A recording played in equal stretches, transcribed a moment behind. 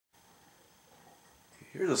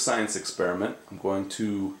Here's a science experiment. I'm going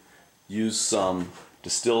to use some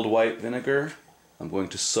distilled white vinegar. I'm going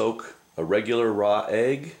to soak a regular raw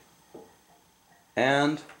egg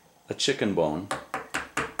and a chicken bone,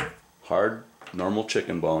 hard, normal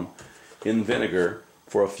chicken bone, in vinegar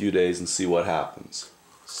for a few days and see what happens.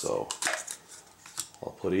 So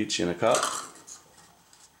I'll put each in a cup,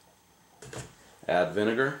 add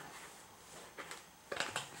vinegar,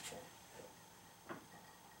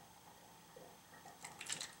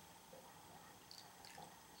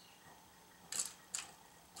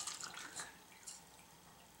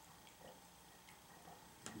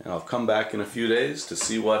 and I'll come back in a few days to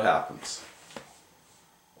see what happens.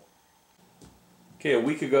 Okay, a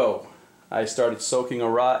week ago I started soaking a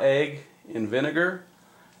raw egg in vinegar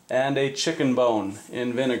and a chicken bone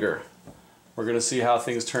in vinegar. We're going to see how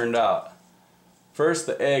things turned out. First,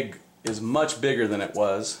 the egg is much bigger than it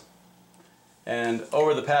was, and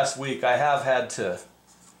over the past week I have had to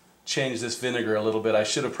change this vinegar a little bit. I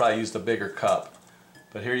should have probably used a bigger cup,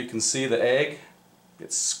 but here you can see the egg.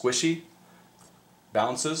 It's squishy,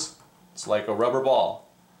 bounces, it's like a rubber ball.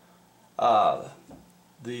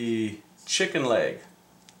 The chicken leg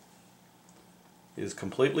is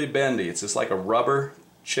completely bendy. It's just like a rubber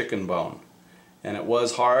chicken bone, and it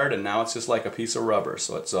was hard and now it's just like a piece of rubber,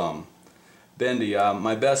 so it's bendy.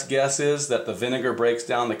 My best guess is that the vinegar breaks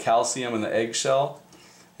down the calcium in the eggshell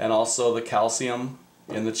and also the calcium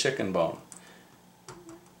in the chicken bone.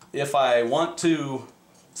 If I want to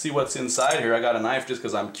see what's inside here, I got a knife just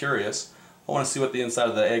because I'm curious. I want to see what the inside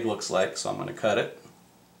of the egg looks like, so I'm going to cut it.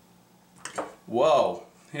 Whoa,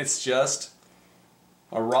 it's just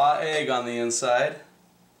a raw egg on the inside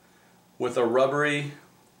with a rubbery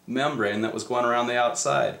membrane that was going around the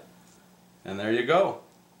outside. And there you go.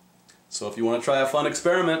 So if you want to try a fun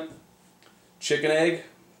experiment, chicken egg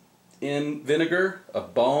in vinegar, a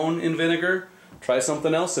bone in vinegar, try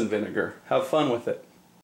something else in vinegar. Have fun with it.